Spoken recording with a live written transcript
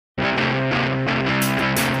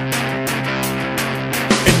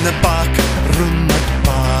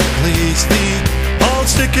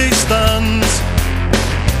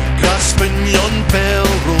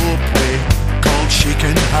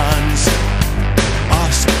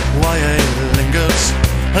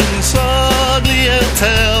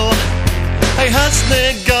tell. I hasna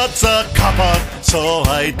got a copper, so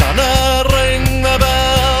I dinna ring the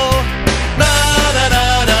bell. Na na na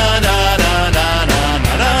na na na na na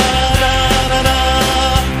na na na na.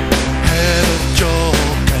 Head of Jock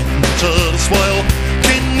enters while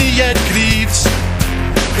Kinney yet grieves.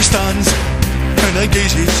 He stands and I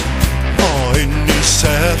gazes on his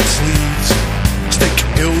shirt sleeves. Stick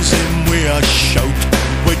hails him with a shout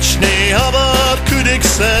which nae other could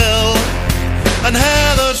excel. And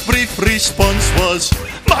Heather's brief response was,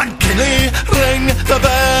 "Man, Kinney, ring the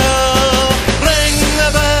bell. Ring the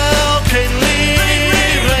bell, Kinney.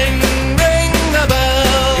 Ring, ring the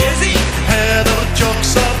bell." Heather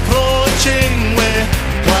Jock's approaching with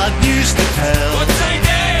glad news to tell.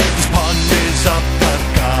 His pond is up her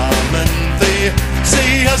garment, they say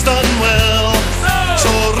he has done well.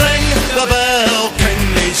 So ring the bell,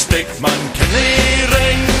 Kinney, stick man, Kinney,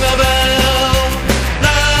 ring the bell.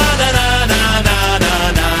 Na na na na na na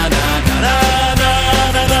na na na na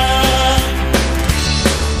na na.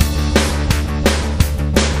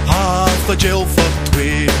 Half the jail for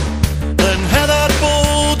twee, then Heather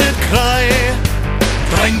bold did cry,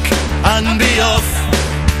 "Drink and be off,"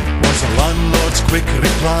 was the landlord's quick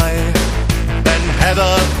reply. Then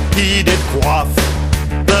Heather he did quaff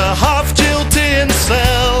the half jail to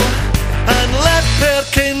himself, and let Per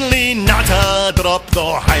Kinney not a drop,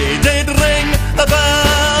 though I did ring the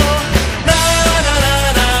bell. Na na na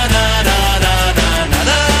na na na na na na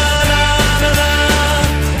na na na.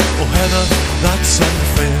 Oh Heather, that's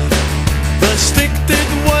unfair. The stick did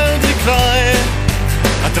wildly cry.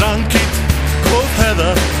 I drank it, quoth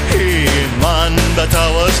Heather, "Hey man, but I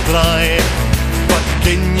was dry. But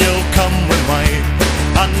can you come with me,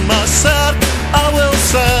 and my cert I will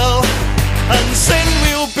sell, and soon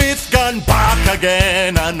we'll both gone back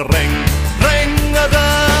again and ring, ring the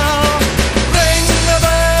bell. Ring the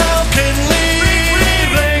bell, Kinney,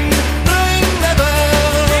 ring, ring the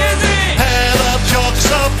bell." Heather Jock's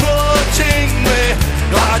approaching with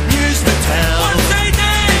glad news to tell.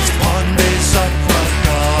 His pond is up for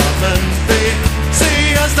garment, they say he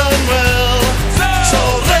has done well. So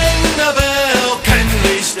ring the bell,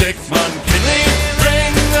 Kinney, stick man, Kinney,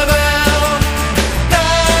 ring the bell. Na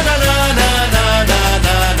na na na na na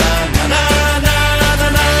na na na na na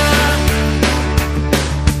na.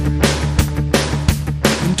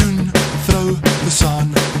 And doon through the sun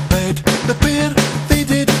bed the pair they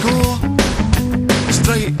did go,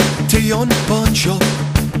 straight to yon pawn shop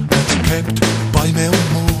that's kept by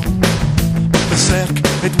Melmo. But the circ,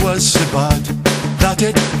 it was so bad that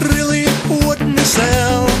it really wouldn't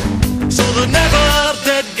sell, so they never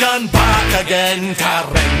did gone back again to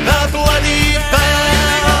ring the bloody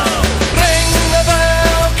bell. Ring the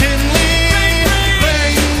bell, Kinney, ring,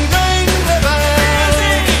 ring the bell.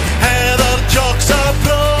 Heather Jock's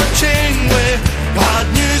approaching with bad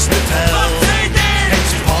news to tell.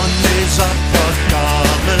 His pond is up for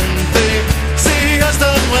garment, they say he has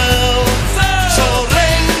done well. So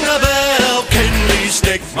ring the bell, Kinney,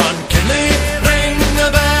 stick man, Kinney, ring the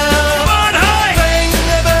bell. Ring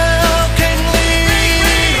the bell, Kinney,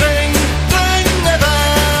 ring, ring the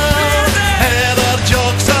bell. Heather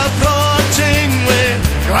Jock's approaching with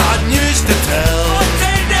glad news to tell.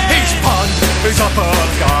 His pond is up for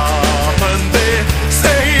garment, they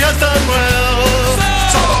say he has done well.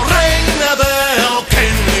 So ring the bell,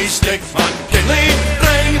 Kinney, stick man, Kinney,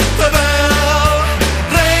 ring the bell.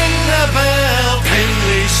 Ring the bell,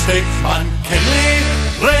 Kinney, stick man, Kinney.